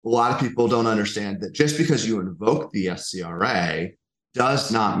a lot of people don't understand that just because you invoke the SCRA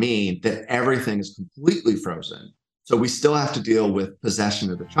does not mean that everything is completely frozen. So we still have to deal with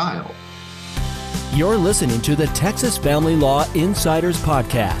possession of the child. You're listening to the Texas Family Law Insiders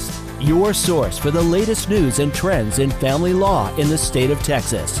Podcast, your source for the latest news and trends in family law in the state of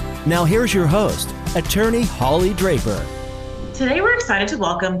Texas. Now here's your host, Attorney Holly Draper. Today we're excited to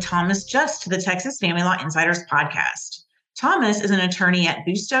welcome Thomas Just to the Texas Family Law Insiders Podcast. Thomas is an attorney at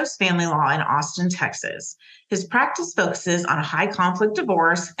Bustos Family Law in Austin, Texas. His practice focuses on high conflict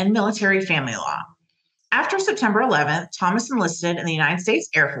divorce and military family law. After September 11th, Thomas enlisted in the United States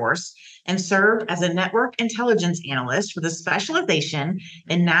Air Force and served as a network intelligence analyst with a specialization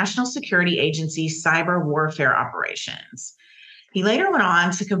in National Security Agency cyber warfare operations. He later went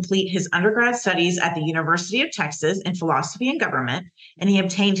on to complete his undergrad studies at the University of Texas in philosophy and government, and he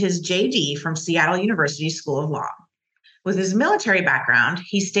obtained his JD from Seattle University School of Law. With his military background,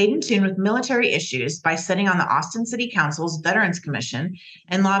 he stayed in tune with military issues by sitting on the Austin City Council's Veterans Commission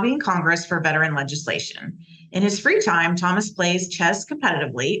and lobbying Congress for veteran legislation. In his free time, Thomas plays chess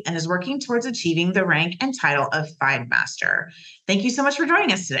competitively and is working towards achieving the rank and title of Five Master. Thank you so much for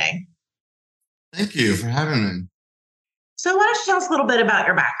joining us today. Thank you for having me. So why don't you tell us a little bit about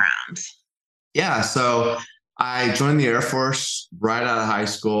your background? Yeah, so I joined the Air Force right out of high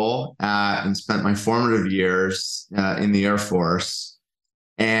school and spent my formative years in the Air Force.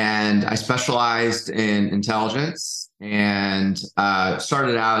 And I specialized in intelligence and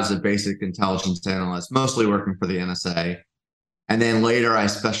started out as a basic intelligence analyst, mostly working for the NSA. And then later I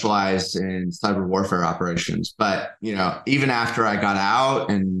specialized in cyber warfare operations. But, even after I got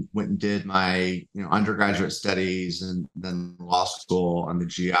out and went and did my, undergraduate studies and then law school on the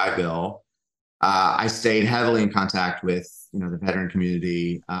GI Bill, I stayed heavily in contact with, the veteran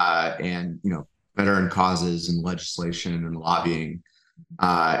community and, veteran causes and legislation and lobbying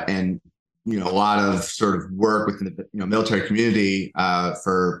and, a lot of sort of work within the, military community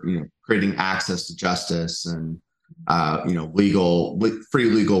for, creating access to justice and, free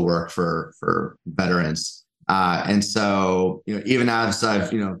legal work for veterans. And so, even as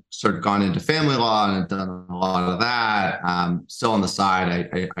I've, sort of gone into family law and done a lot of that, still on the side,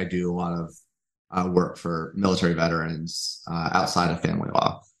 I do a lot of work for military veterans outside of family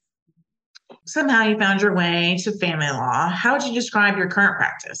law. Somehow you found your way to family law. How would you describe your current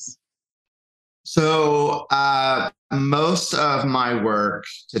practice? So most of my work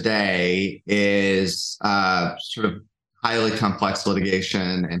today is sort of highly complex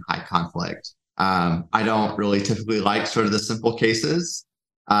litigation and high conflict. I don't really typically like sort of the simple cases.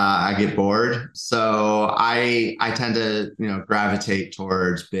 I get bored. So I tend to, gravitate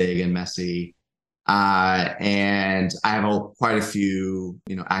towards big and messy. And I have quite a few,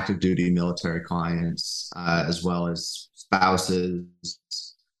 active duty military clients, as well as spouses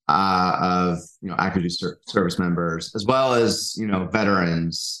of, active duty service members, as well as,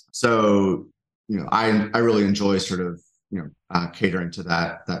 veterans. So, I really enjoy sort of, catering to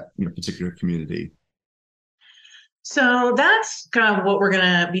that particular community. So that's kind of what we're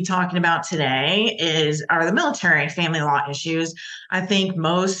going to be talking about today are the military family law issues. I think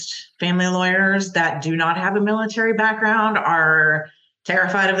most family lawyers that do not have a military background are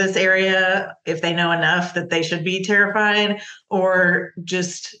terrified of this area if they know enough that they should be terrified, or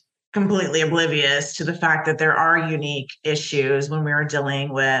just completely oblivious to the fact that there are unique issues when we are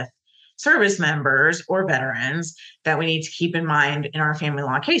dealing with service members or veterans that we need to keep in mind in our family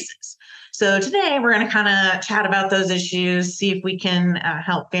law cases. So today we're going to kind of chat about those issues, see if we can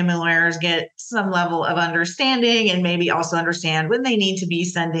help family lawyers get some level of understanding and maybe also understand when they need to be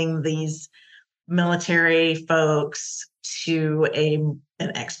sending these military folks to an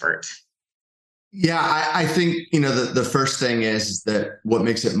expert. Yeah, I think, the first thing is that what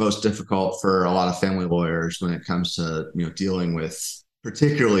makes it most difficult for a lot of family lawyers when it comes to, dealing with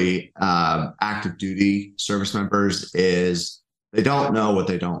particularly active duty service members is they don't know what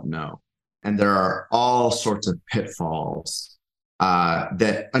they don't know. And there are all sorts of pitfalls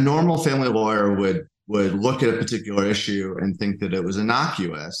that a normal family lawyer would look at a particular issue and think that it was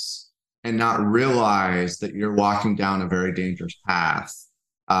innocuous and not realize that you're walking down a very dangerous path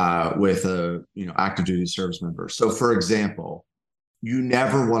with a active duty service member. So, for example, you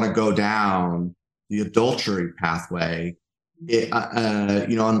never want to go down the adultery pathway,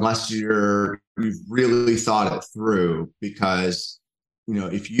 unless you've really thought it through, because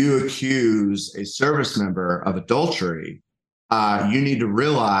if you accuse a service member of adultery, you need to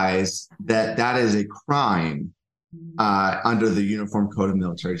realize that that is a crime under the Uniform Code of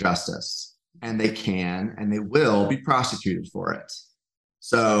Military Justice, and they can and they will be prosecuted for it.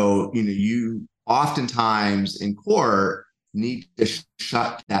 So, you oftentimes in court, need to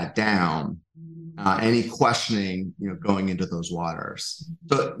shut that down. Any questioning, going into those waters.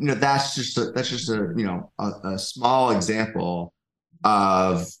 So, that's just a small example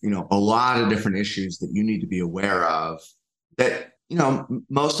of, a lot of different issues that you need to be aware of that,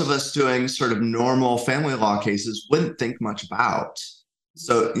 most of us doing sort of normal family law cases wouldn't think much about.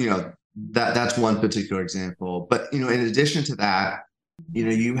 So, that's one particular example. But, in addition to that,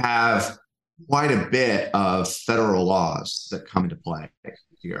 you have quite a bit of federal laws that come into play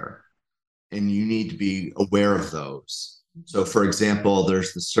here, and you need to be aware of those. So, for example,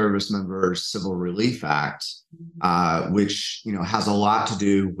 there's the Service Members Civil Relief Act, which has a lot to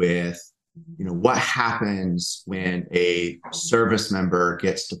do with what happens when a service member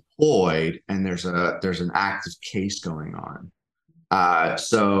gets deployed and there's an active case going on.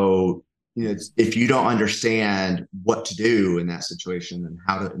 So if you don't understand what to do in that situation and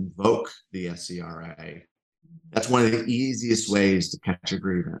how to invoke the SCRA, that's one of the easiest ways to catch a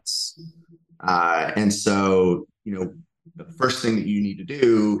grievance. And so, the first thing that you need to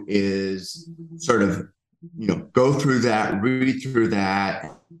do is sort of, go through that, read through that,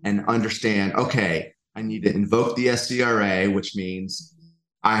 and understand, okay, I need to invoke the SCRA, which means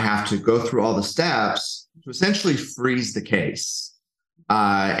I have to go through all the steps to essentially freeze the case.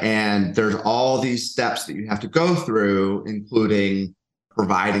 And there's all these steps that you have to go through, including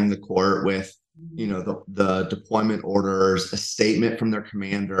providing the court with the deployment orders, a statement from their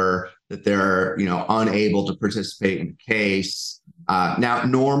commander that they're, unable to participate in the case. Now,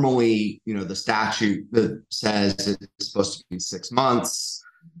 normally, the statute that says it's supposed to be 6 months,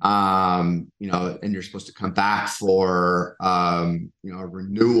 and you're supposed to come back for, a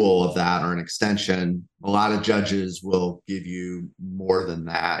renewal of that or an extension. A lot of judges will give you more than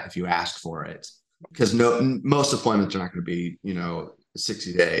that if you ask for it, because most deployments are not going to be,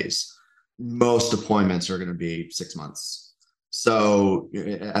 60 days. Most deployments are going to be 6 months. So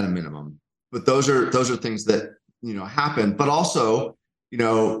at a minimum, but those are things that, happen. But also,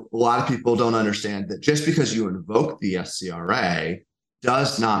 a lot of people don't understand that just because you invoke the SCRA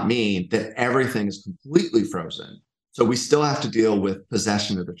does not mean that everything is completely frozen. So we still have to deal with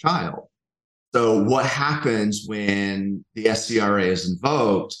possession of the child. So what happens when the SCRA is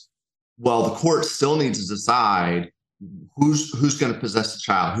invoked? Well, the court still needs to decide who's going to possess the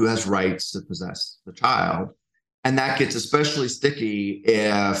child, who has rights to possess the child. And that gets especially sticky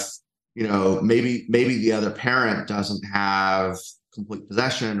if, maybe the other parent doesn't have complete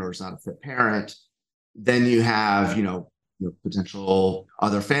possession or is not a fit parent. Then you have, potential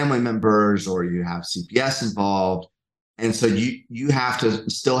other family members, or you have CPS involved. And so you have to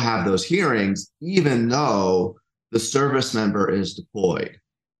still have those hearings, even though the service member is deployed.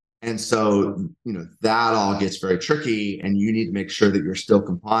 And so, that all gets very tricky, and you need to make sure that you're still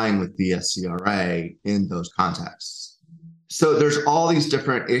complying with the SCRA in those contexts. So there's all these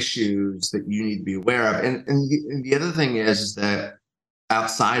different issues that you need to be aware of. And the other thing is that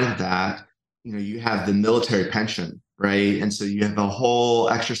outside of that, you have the military pension, right? And so you have a whole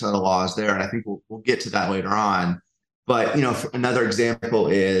extra set of laws there. And I think we'll get to that later on. But, another example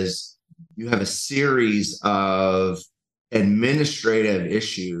is you have a series of administrative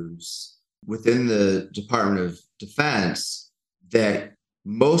issues within the Department of Defense that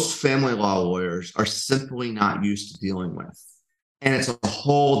most family law lawyers are simply not used to dealing with. And it's a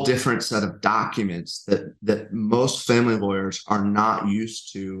whole different set of documents that most family lawyers are not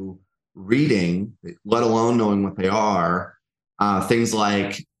used to reading, let alone knowing what they are. Things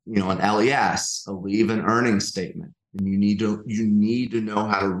like, an LES, a leave and earnings statement. And you need to know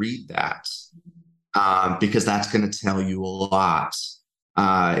how to read that. Because that's going to tell you a lot.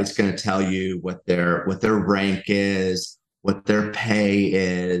 It's going to tell you what their rank is, what their pay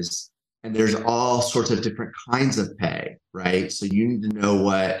is, and there's all sorts of different kinds of pay, right? So you need to know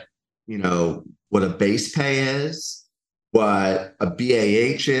what a base pay is, what a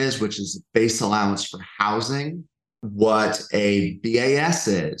BAH is, which is base allowance for housing, what a BAS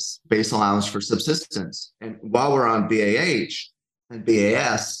is, base allowance for subsistence. And while we're on BAH and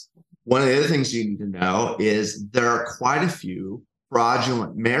BAS, one of the other things you need to know is there are quite a few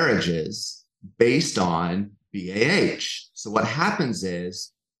fraudulent marriages based on BAH. So what happens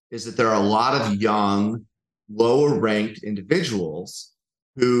is that there are a lot of young, lower ranked individuals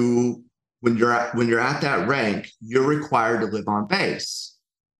who, when you're at that rank, you're required to live on base,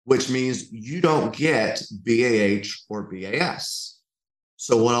 which means you don't get BAH or BAS.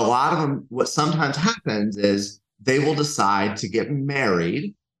 So what sometimes happens is they will decide to get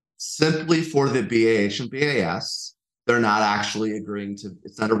married simply for the BAH and BAS. They're not actually agreeing to,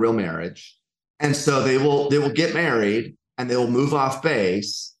 it's not a real marriage. And so they will get married and they will move off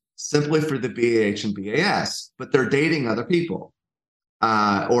base simply for the BAH and BAS, but they're dating other people.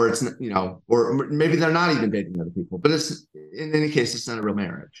 Or it's, or maybe they're not even dating other people, but it's, in any case, it's not a real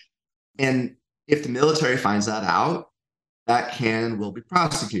marriage. And if the military finds that out, that can and will be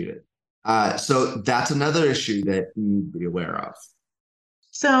prosecuted. So that's another issue that you need to be aware of.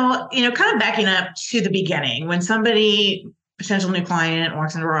 So, kind of backing up to the beginning, when somebody, potential new client,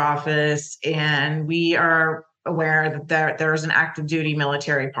 walks into our office and we are aware that there's an active duty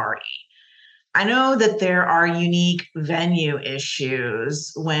military party. I know that there are unique venue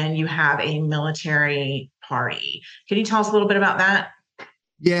issues when you have a military party. Can you tell us a little bit about that?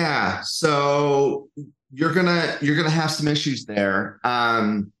 Yeah. So you're gonna have some issues there.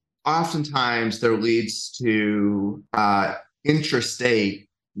 Oftentimes there leads to intrastate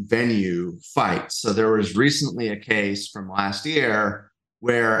venue fights. So there was recently a case from last year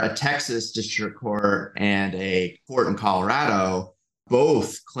where a Texas district court and a court in Colorado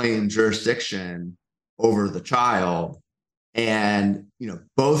both claimed jurisdiction over the child. And,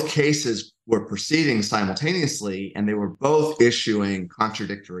 both cases were proceeding simultaneously, and they were both issuing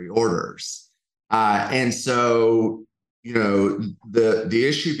contradictory orders. And so, the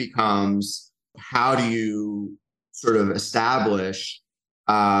issue becomes, how do you sort of establish,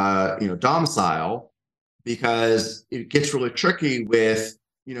 domicile? Because it gets really tricky with,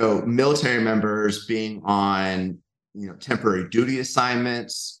 military members being on, temporary duty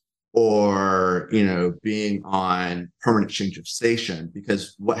assignments, or, being on permanent change of station.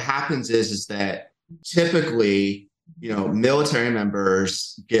 Because what happens is that typically, military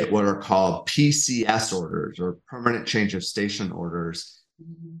members get what are called PCS orders, or permanent change of station orders,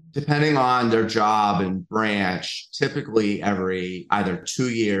 depending on their job and branch, typically every either 2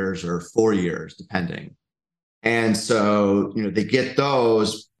 years or 4 years, depending. And so, they get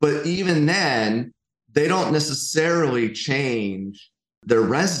those, but even then, they don't necessarily change their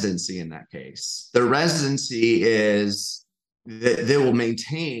residency in that case. Their residency is that they will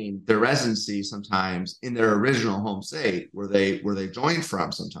maintain their residency sometimes in their original home state where they joined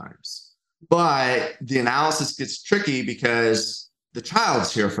from sometimes. But the analysis gets tricky because the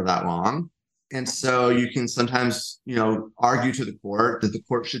child's here for that long. And so you can sometimes, argue to the court that the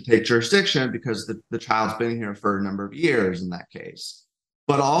court should take jurisdiction because the child's been here for a number of years in that case.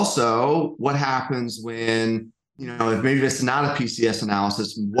 But also, what happens when, if maybe it's not a PCS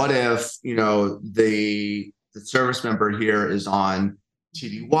analysis, what if, the service member here is on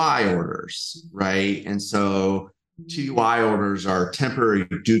TDY orders, right? And so TDY orders are temporary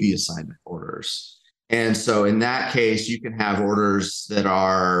duty assignment orders. And so in that case, you can have orders that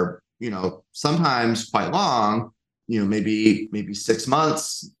are, sometimes quite long, maybe 6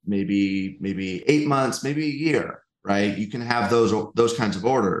 months, maybe 8 months, maybe a year, right? You can have those kinds of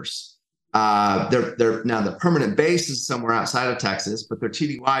orders. They're now, the permanent base is somewhere outside of Texas, but their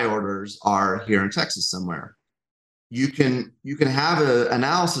TDY orders are here in Texas somewhere. You can have an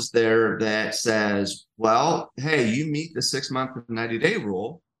analysis there that says, well, hey, you meet the 6 month or 90-day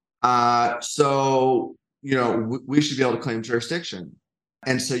rule. So, we should be able to claim jurisdiction.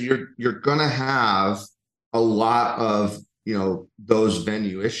 And so you're going to have a lot of, those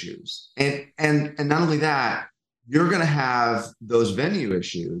venue issues. And not only that, you're going to have those venue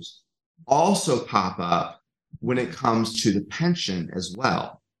issues also pop up when it comes to the pension as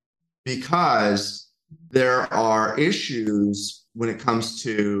well, because there are issues when it comes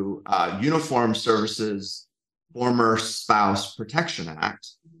to Uniformed Services Former Spouse Protection Act,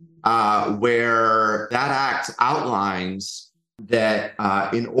 where that act outlines that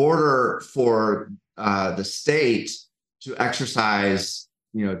in order for the state to exercise,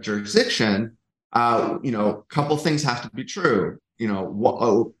 jurisdiction, a couple things have to be true.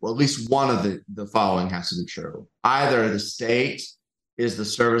 Or at least one of the following has to be true. Either the state is the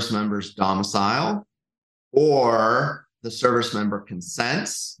service member's domicile, or the service member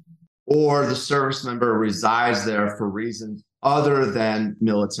consents, or the service member resides there for reasons other than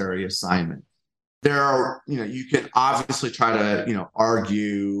military assignment. There are, you can obviously try to,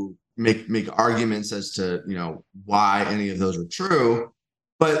 argue, make arguments as to, why any of those are true,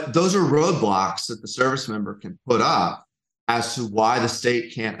 but those are roadblocks that the service member can put up as to why the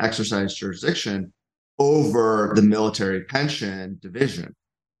state can't exercise jurisdiction over the military pension division.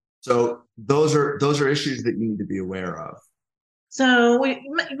 So those are issues that you need to be aware of. So we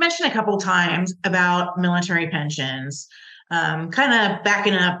mentioned a couple of times about military pensions. Kind of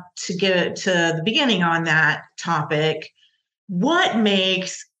backing up to get to the beginning on that topic, what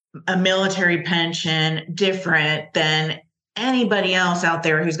makes a military pension different than anybody else out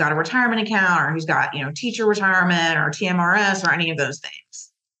there who's got a retirement account or who's got, teacher retirement or TMRS or any of those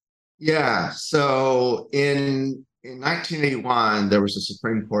things? Yeah. So in in 1981, there was a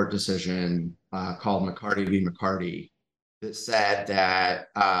Supreme Court decision called McCarty v. McCarty that said that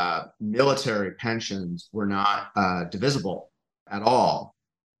military pensions were not divisible at all.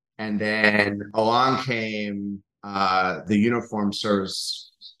 And then along came the Uniformed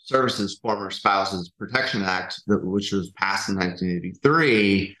Services Former Spouses Protection Act, which was passed in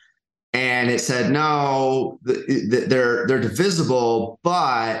 1983. And it said, no, they're divisible,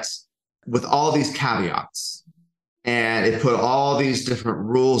 but with all these caveats. And it put all these different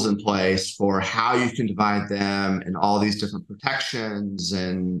rules in place for how you can divide them and all these different protections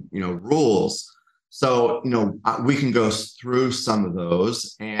and, rules. So, we can go through some of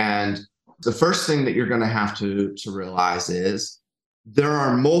those. And the first thing that you're going to have to realize is there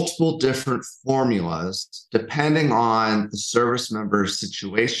are multiple different formulas depending on the service member's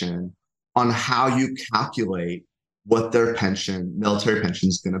situation on how you calculate what their military pension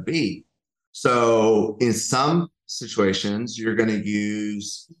is going to be. So in some situations, you're going to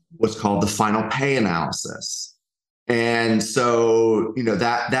use what's called the final pay analysis. And so,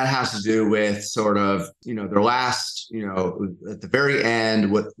 that has to do with sort of, their last, at the very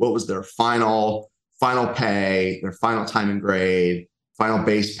end, what was their final pay, their final time and grade, final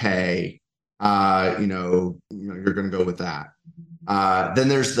base pay, you're going to go with that. Then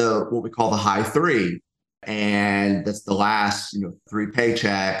there's what we call the high three. And that's the last, 3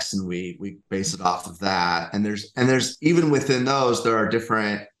 paychecks, and we base it off of that. And there's even within those, there are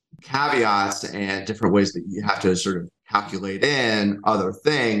different caveats and different ways that you have to sort of calculate in other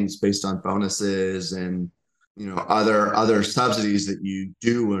things based on bonuses and, other subsidies that you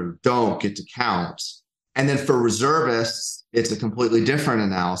do or don't get to count. And then for reservists, it's a completely different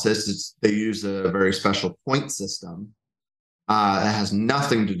analysis. They use a very special point system. That has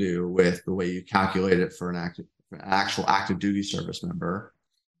nothing to do with the way you calculate it for an actual active duty service member.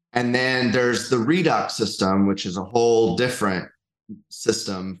 And then there's the Redux system, which is a whole different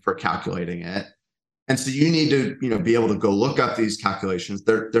system for calculating it. And so you need to, be able to go look up these calculations.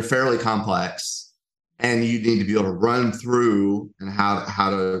 They're fairly complex, and you need to be able to run through and how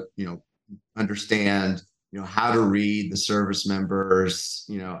to, understand, how to read the service members,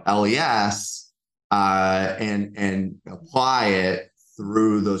 LES. And apply it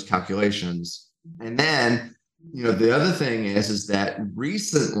through those calculations. And then, the other thing is that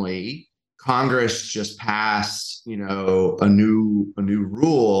recently Congress just passed, a new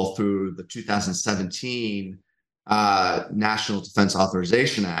rule through the 2017 National Defense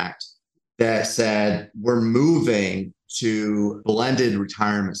Authorization Act that said we're moving to blended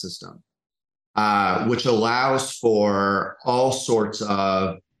retirement system, which allows for all sorts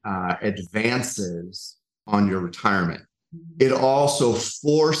of advances on your retirement. It also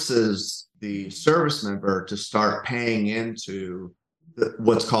forces the service member to start paying into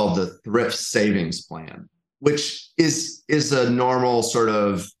what's called the thrift savings plan, which is a normal sort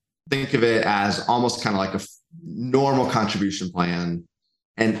of, think of it as almost kind of like a normal contribution plan,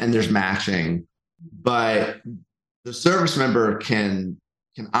 and there's matching, but the service member can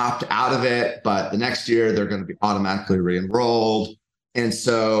opt out of it, but the next year they're going to be automatically re-enrolled. And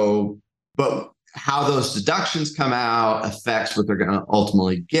so, but how those deductions come out affects what they're going to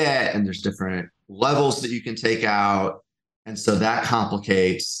ultimately get. And there's different levels that you can take out. And so that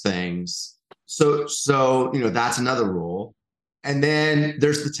complicates things. So, that's another rule. And then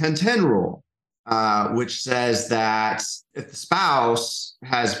there's the 10-10 rule, which says that if the spouse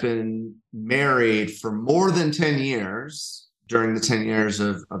has been married for more than 10 years during the 10 years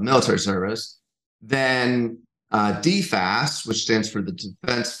of military service, then DFAS, which stands for the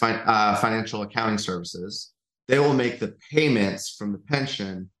Defense Financial Accounting Services, they will make the payments from the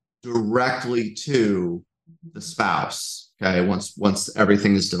pension directly to the spouse, okay, once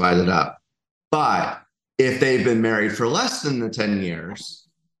everything is divided up. But if they've been married for less than the 10 years,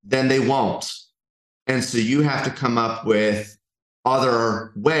 then they won't. And so you have to come up with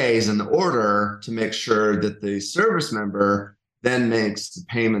other ways in the order to make sure that the service member then makes the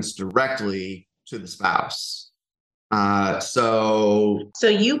payments directly to the spouse. So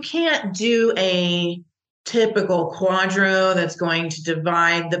you can't do a typical quadro that's going to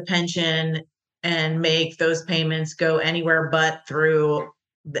divide the pension and make those payments go anywhere but through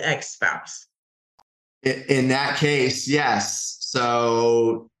the ex-spouse. In that case, yes.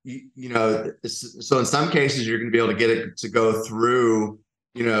 So, so in some cases, you're going to be able to get it to go through,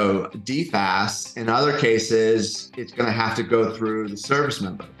 DFAS. In other cases, it's going to have to go through the service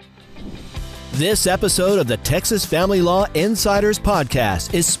member. This episode of the Texas Family Law Insiders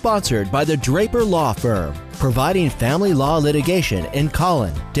Podcast is sponsored by the Draper Law Firm, providing family law litigation in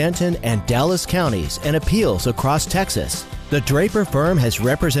Collin, Denton, and Dallas counties and appeals across Texas. The Draper firm has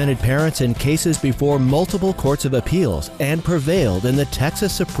represented parents in cases before multiple courts of appeals and prevailed in the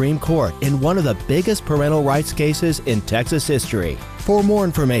Texas Supreme Court in one of the biggest parental rights cases in Texas history. For more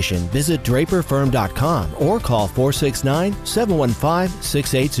information, visit draperfirm.com or call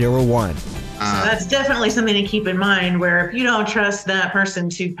 469-715-6801. So that's definitely something to keep in mind, where if you don't trust that person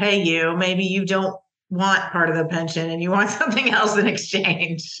to pay you, maybe you don't want part of the pension and you want something else in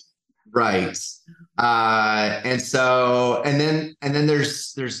exchange. Right. And then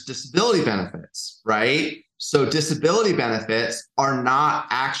there's disability benefits, right? So disability benefits are not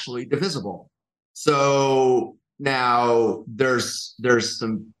actually divisible. So now there's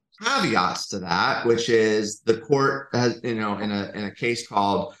some caveats to that, which is the court has, in a case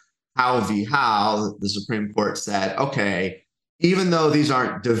called Howe v. Howe, the Supreme Court said, okay, even though these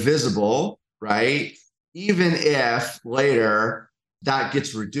aren't divisible, right? Even if later that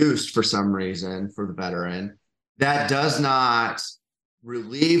gets reduced for some reason for the veteran, that does not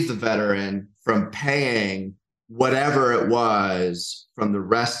relieve the veteran from paying whatever it was from the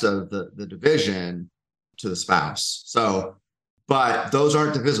rest of the division to the spouse. So, but those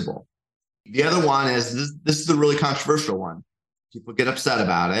aren't divisible. The other one is, this is the really controversial one. People get upset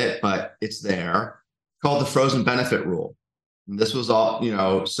about it, but it's there, called the frozen benefit rule. And this was all,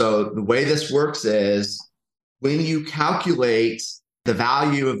 so the way this works is when you calculate the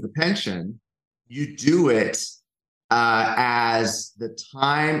value of the pension, you do it as the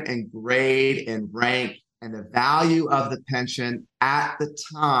time and grade and rank and the value of the pension at the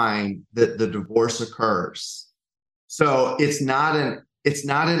time that the divorce occurs. So it's not an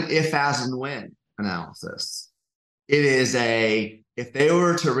if, as, and when analysis. It is if they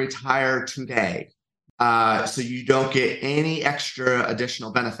were to retire today, so you don't get any extra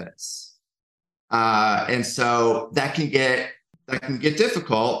additional benefits. And so that can get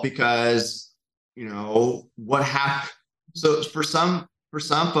difficult because, what happens. So for some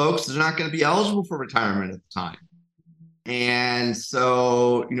folks, they're not going to be eligible for retirement at the time. And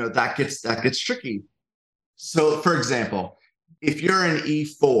so, that gets tricky. So for example, if you're an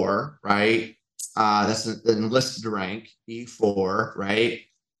E4, right? That's an enlisted rank, E4, right?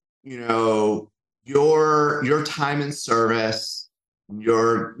 Your time in service,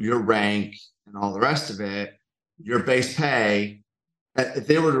 your rank, and all the rest of it, your base pay, if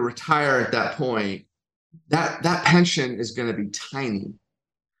they were to retire at that point, that pension is going to be tiny.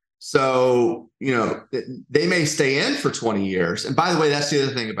 So, they may stay in for 20 years. And by the way, that's the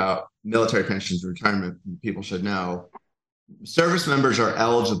other thing about military pensions retirement people should know. Service members are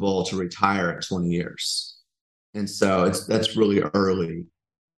eligible to retire at 20 years. And so that's really early.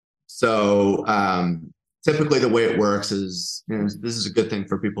 So typically the way it works is, this is a good thing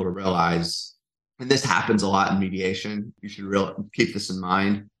for people to realize, and this happens a lot in mediation. You should keep this in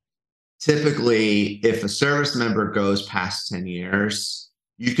mind. Typically, if a service member goes past 10 years,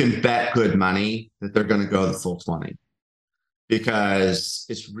 you can bet good money that they're going to go the full 20, because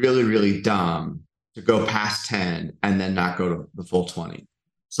it's really, really dumb to go past 10 and then not go to the full 20.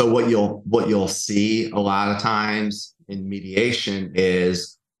 So what you'll see a lot of times in mediation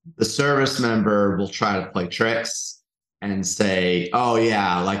is the service member will try to play tricks and say, oh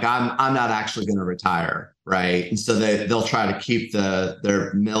yeah, like I'm not actually going to retire, right? And so they'll try to keep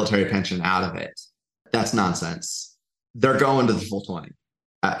their military pension out of it. That's nonsense. They're going to the full 20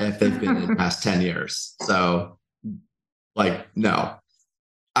 if they've been in the past 10 years. So no.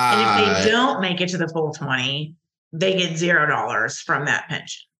 And if they don't make it to the full 20, they get $0 from that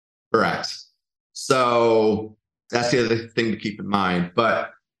pension. Correct. So that's the other thing to keep in mind. But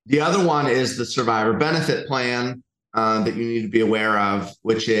the other one is the survivor benefit plan that you need to be aware of,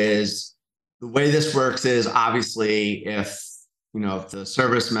 which is the way this works is obviously if the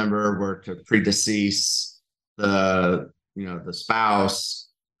service member were to predecease the spouse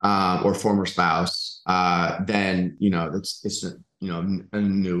or former spouse, then it's an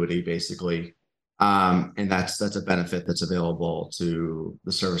annuity basically. And that's a benefit that's available to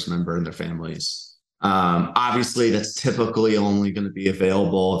the service member and their families. Obviously, that's typically only going to be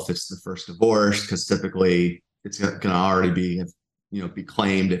available if it's the first divorce, because typically it's going to already be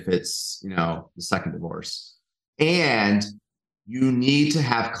claimed if it's the second divorce. And you need to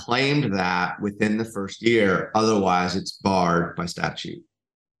have claimed that within the first year, otherwise it's barred by statute.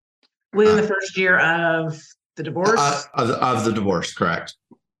 Within the first year of the divorce? Of the divorce, correct.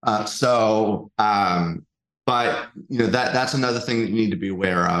 But that's another thing that you need to be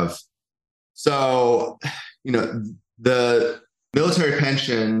aware of. So, the military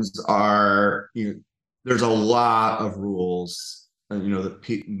pensions are, there's a lot of rules,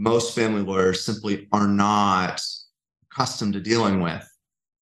 that most family lawyers simply are not accustomed to dealing with.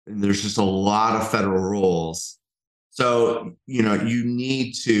 And there's just a lot of federal rules. So, you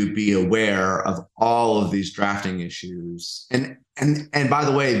need to be aware of all of these drafting issues. And by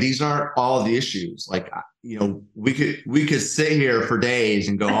the way, these aren't all of the issues. Like, we could sit here for days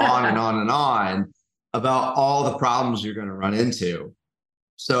and go on and on and on about all the problems you're going to run into.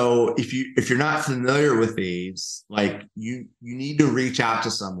 So if you're not familiar with these, like you need to reach out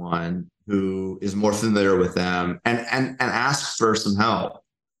to someone who is more familiar with them and ask for some help.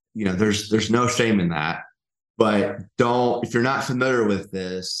 There's no shame in that. But if you're not familiar with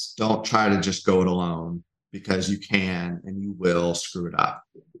this, don't try to just go it alone, because you can and you will screw it up.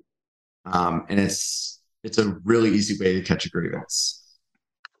 And it's a really easy way to catch a grievance.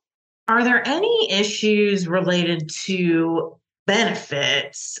 Are there any issues related to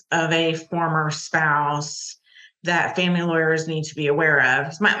benefits of a former spouse that family lawyers need to be aware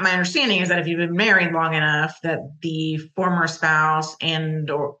of? My understanding is that if you've been married long enough, that the former spouse and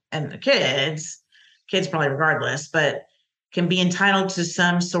the kids probably regardless, but can be entitled to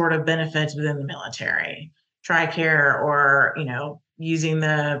some sort of benefits within the military, TRICARE, or using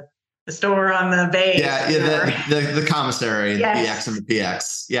the store on the base. The commissary, yes. the EX and the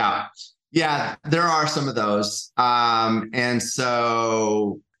PX. Yeah, there are some of those. And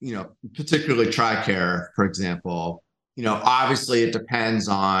so, particularly TRICARE, for example, obviously it depends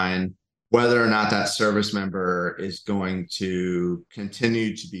on whether or not that service member is going to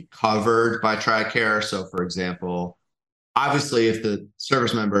continue to be covered by TRICARE. So, for example, obviously if the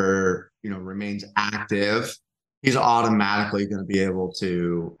service member, remains active, he's automatically going to be able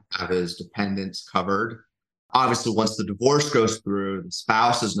to have his dependents covered. Obviously, once the divorce goes through, the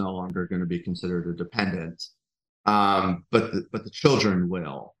spouse is no longer going to be considered a dependent, but the children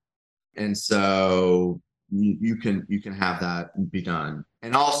will, and so you can have that be done.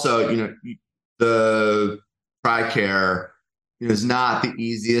 And also, the TRICARE is not the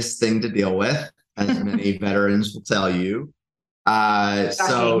easiest thing to deal with, as many veterans will tell you.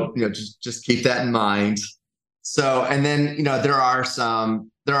 So just keep that in mind. So, and then there are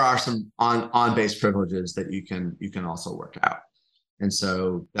some on-base privileges that you can also work out. And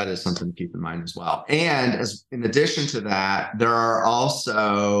so that is something to keep in mind as well. And in addition to that, there are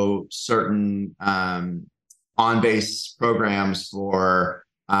also certain on-base programs for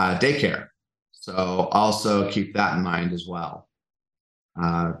daycare. So also keep that in mind as well.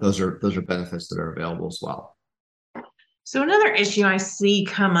 Those are benefits that are available as well. So another issue I see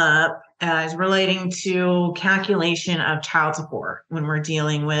come up is relating to calculation of child support when we're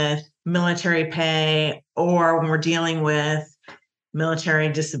dealing with military pay or when we're dealing with military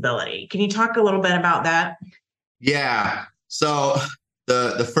disability. Can you talk a little bit about that? Yeah. So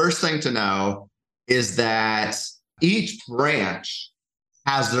the first thing to know is that each branch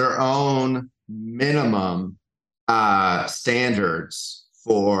has their own minimum standards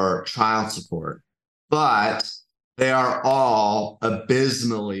for child support, but they are all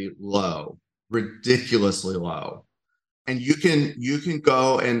abysmally low, ridiculously low. And you can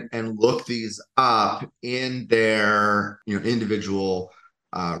go and look these up in their individual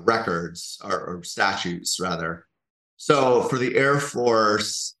records or statutes rather. So for the Air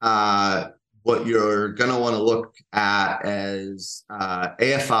Force, what you're going to want to look at is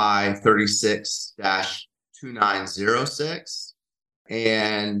AFI 36-2906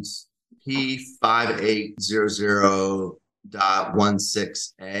 and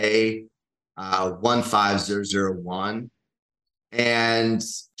P5800.16A 15001. And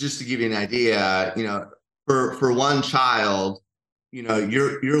just to give you an idea, for one child,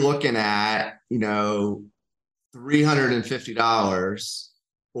 you're looking at $350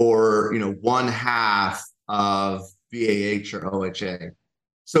 or one half of BAH or OHA.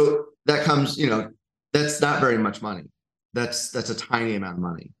 So that comes, that's not very much money. That's a tiny amount of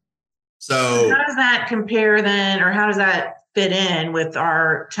money. So how does that compare then, or how does that fit in with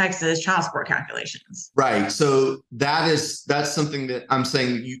our Texas child support calculations? Right. So that's something that I'm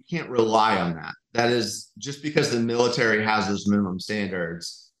saying you can't rely on that. That is just because the military has those minimum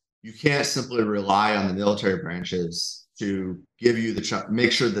standards. You can't simply rely on the military branches to give you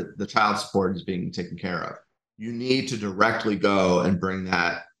make sure that the child support is being taken care of. You need to directly go and bring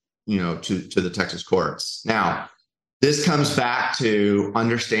that, to the Texas courts. Now, this comes back to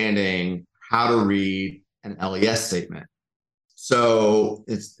understanding how to read an LES statement. So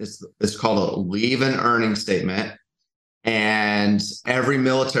it's called a leave and earning statement, and every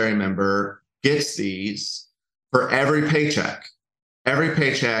military member gets these for every paycheck. Every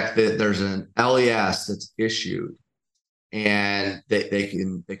paycheck that there's an LES that's issued, and they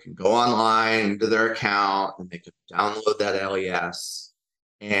can go online to their account and they can download that LES,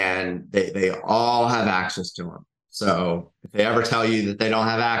 and they all have access to them. So if they ever tell you that they don't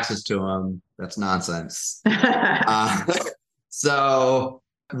have access to them, that's nonsense. So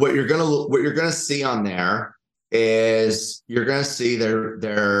what you're gonna see on there is you're gonna see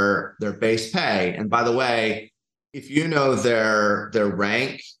their base pay. And by the way, if you know their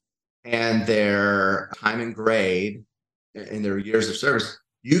rank and their time and grade in their years of service,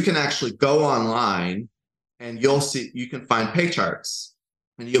 you can actually go online and you can find pay charts,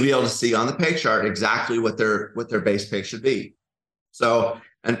 and you'll be able to see on the pay chart exactly what their base pay should be. So,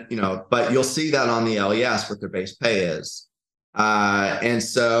 and but you'll see that on the LES what their base pay is. And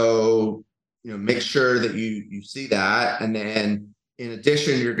so, make sure that you see that. And then in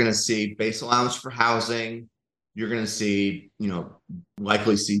addition, you're going to see base allowance for housing. You're going to see,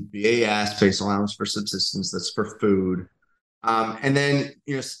 likely see BAS, base allowance for subsistence, that's for food. And then,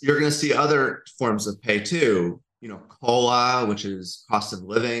 you're going to see other forms of pay too, COLA, which is cost of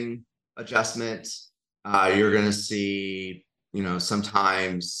living adjustment. You're going to see,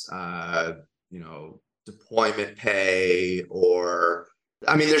 sometimes, deployment pay, or,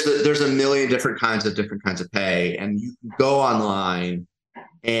 there's a million different kinds of pay, and you can go online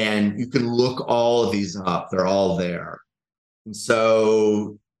and you can look all of these up. They're all there. And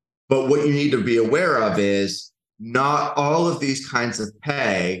so, but what you need to be aware of is not all of these kinds of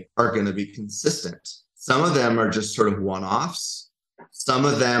pay are going to be consistent. Some of them are just sort of one-offs. Some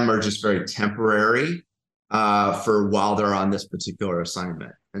of them are just very temporary for while they're on this particular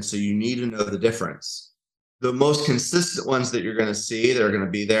assignment. And so you need to know the difference. The most consistent ones that you're going to see that are going to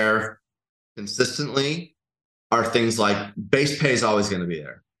be there consistently are things like base pay is always going to be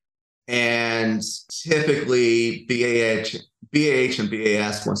there. And typically BAH and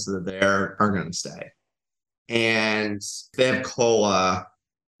BAS, once they're there, are going to stay. And if they have COLA,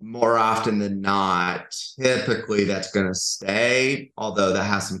 more often than not, typically that's going to stay, although that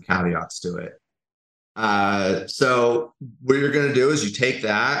has some caveats to it. So what you're going to do is you take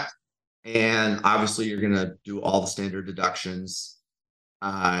that, and obviously you're going to do all the standard deductions,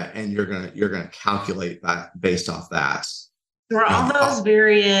 and you're going to calculate that based off that. Were all those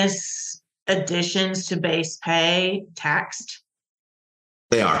various additions to base pay taxed?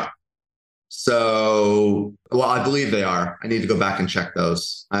 They are. So, well, I believe they are. I need to go back and check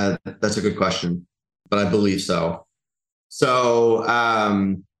those. That's a good question, but I believe so. So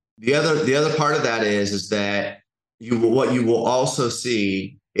the other part of that is that what you will also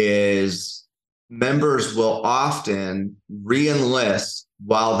see is members will often re-enlist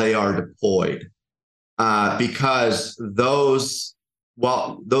while they are deployed, because those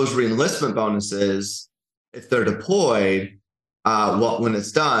re-enlistment bonuses, if they're deployed, when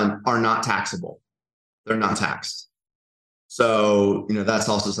it's done, are not taxable. They're not taxed. So, that's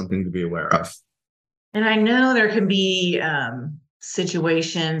also something to be aware of. And I know there can be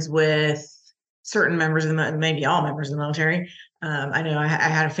situations with certain members of maybe all members of the military. I know I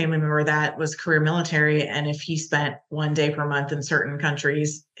had a family member that was career military, and if he spent 1 day per month in certain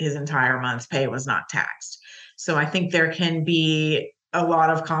countries, his entire month's pay was not taxed. So I think there can be a lot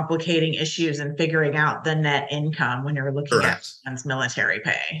of complicating issues in figuring out the net income when you're looking at one's military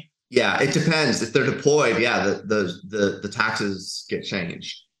pay. Yeah, it depends. If they're deployed, the taxes get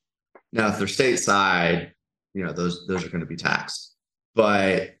changed. Now, if they're stateside, those are going to be taxed.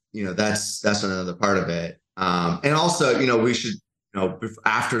 But that's another part of it. And also, we should,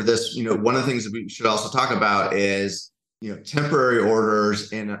 after this, one of the things that we should also talk about is, temporary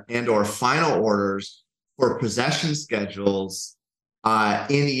orders and or final orders for possession schedules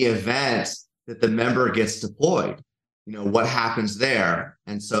in the event that the member gets deployed. What happens there?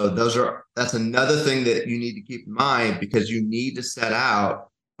 And so that's another thing that you need to keep in mind, because you need to set out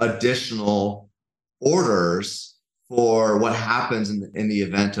additional orders for what happens in the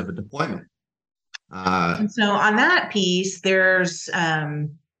event of a deployment. And so on that piece, there's,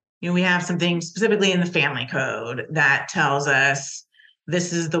 we have something specifically in the family code that tells us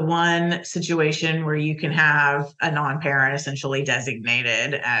this is the one situation where you can have a non-parent essentially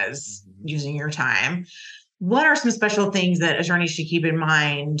designated as using your time. What are some special things that attorneys should keep in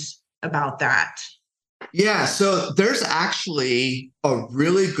mind about that? Yeah, so there's actually a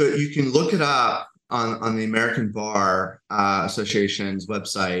really good, you can look it up on the American Bar Association's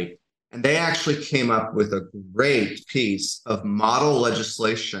website, and they actually came up with a great piece of model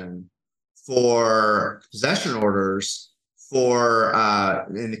legislation for possession orders for,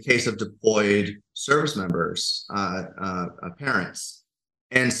 in the case of deployed service members, parents.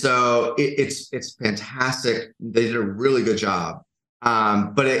 And so it's fantastic. They did a really good job.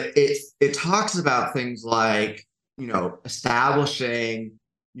 But it talks about things like, establishing,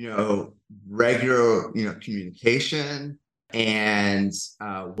 regular, communication and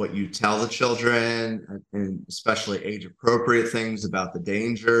what you tell the children, and especially age appropriate things about the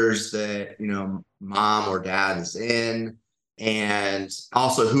dangers that, mom or dad is in, and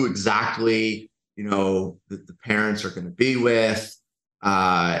also who exactly, the parents are going to be with,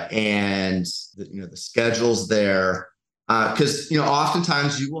 and the schedules there. Because,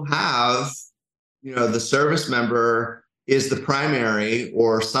 oftentimes you will have, the service member is the primary,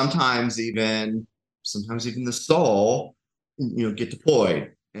 or sometimes even the sole, get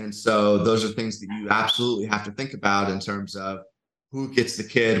deployed. And so those are things that you absolutely have to think about in terms of who gets the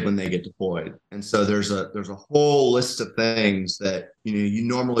kid when they get deployed. And so there's a whole list of things that, you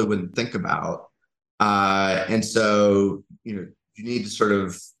normally wouldn't think about. And so, you need to sort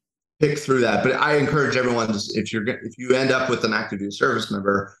of pick through that. But I encourage everyone to, if you end up with an active duty service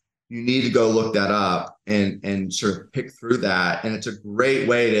member, you need to go look that up and sort of pick through that. And it's a great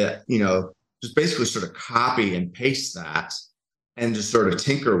way to, just basically sort of copy and paste that and just sort of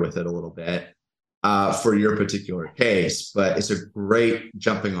tinker with it a little bit for your particular case. But it's a great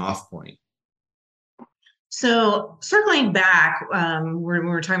jumping off point. So circling back, we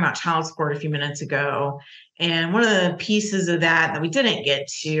were talking about child support a few minutes ago, and one of the pieces of that we didn't get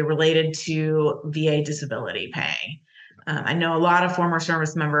to related to VA disability pay. I know a lot of former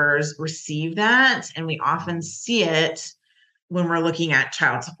service members receive that, and we often see it when we're looking at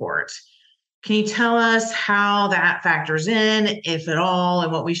child support. Can you tell us how that factors in, if at all,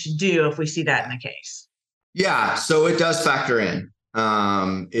 and what we should do if we see that in the case? Yeah, so it does factor in.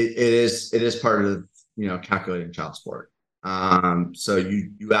 It is part of calculating child support. So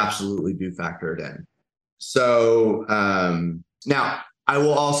you absolutely do factor it in. So now I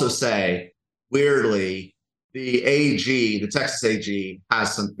will also say, weirdly, the Texas AG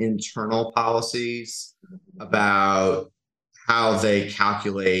has some internal policies about how they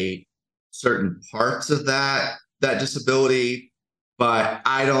calculate certain parts of that disability, but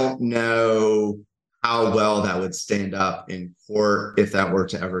I don't know how well that would stand up in court if that were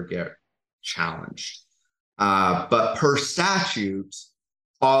to ever get challenged. But per statute,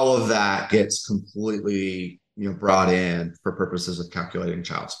 all of that gets completely, brought in for purposes of calculating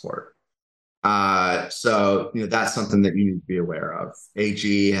child support. So, that's something that you need to be aware of.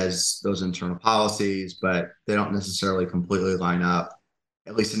 AG has those internal policies, but they don't necessarily completely line up,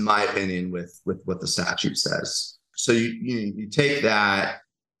 at least in my opinion, with what the statute says. So you take that.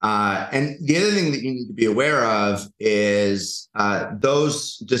 And the other thing that you need to be aware of is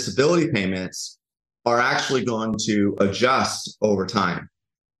those disability payments are actually going to adjust over time.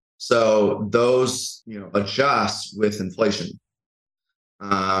 So those, adjust with inflation.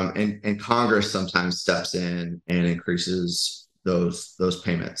 And Congress sometimes steps in and increases those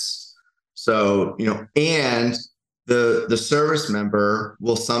payments. So, and the service member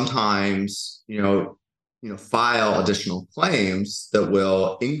will sometimes, file additional claims that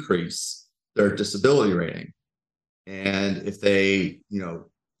will increase their disability rating. And if they,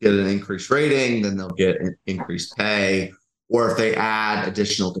 get an increased rating, then they'll get an increased pay. Or if they add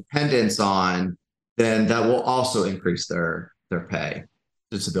additional dependents on, then that will also increase their pay,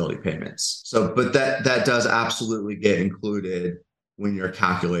 disability payments. So, but that does absolutely get included when you're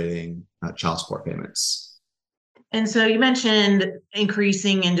calculating child support payments. And so you mentioned increase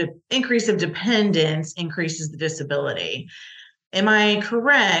of dependence increases the disability. Am I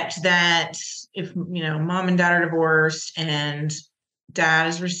correct that if, mom and dad are divorced and dad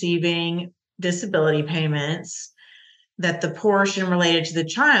is receiving disability payments, that the portion related to the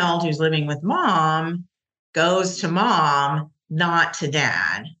child who's living with mom goes to mom, not to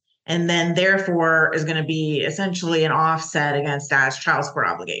dad, and then therefore is going to be essentially an offset against dad's child support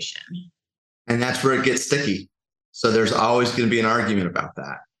obligation? And that's where it gets sticky. So there's always going to be an argument about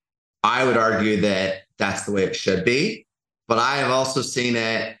that. I would argue that that's the way it should be, but I have also seen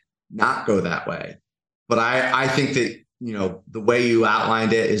it not go that way. But I think that, the way you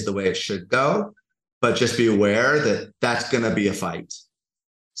outlined it is the way it should go, but just be aware that that's going to be a fight.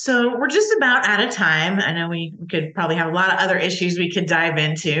 So we're just about out of time. I know we could probably have a lot of other issues we could dive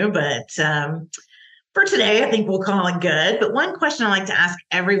into, but for today, I think we'll call it good. But one question I like to ask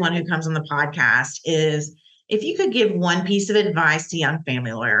everyone who comes on the podcast is, if you could give one piece of advice to young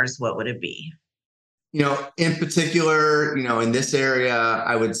family lawyers, what would it be? In particular, in this area,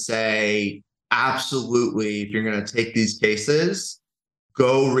 I would say absolutely, if you're going to take these cases,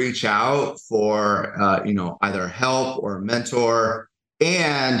 go reach out for, either help or a mentor.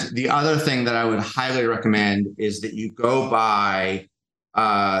 And the other thing that I would highly recommend is that you go buy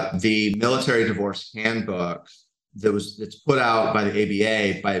the Military Divorce Handbook that's put out by the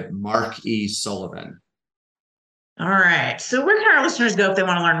ABA by Mark E. Sullivan. All right. So where can our listeners go if they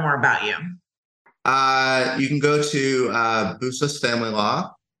want to learn more about you? You can go to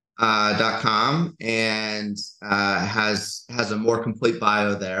bustosfamilylaw.com and has a more complete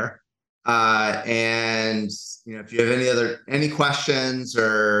bio there. And if you have any questions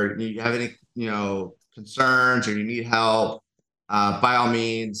or you have any concerns or you need help, by all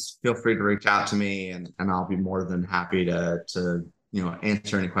means, feel free to reach out to me, and I'll be more than happy to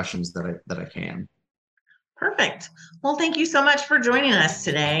answer any questions that I can. Perfect. Well, thank you so much for joining us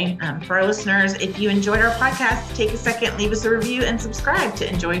today. For our listeners, if you enjoyed our podcast, take a second, leave us a review, and subscribe to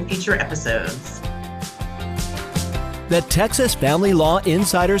enjoy future episodes. The Texas Family Law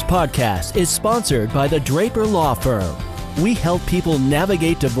Insiders podcast is sponsored by the Draper Law Firm. We help people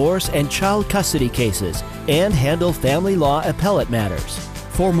navigate divorce and child custody cases and handle family law appellate matters.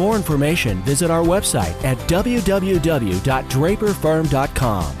 For more information, visit our website at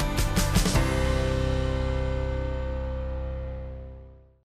www.draperfirm.com.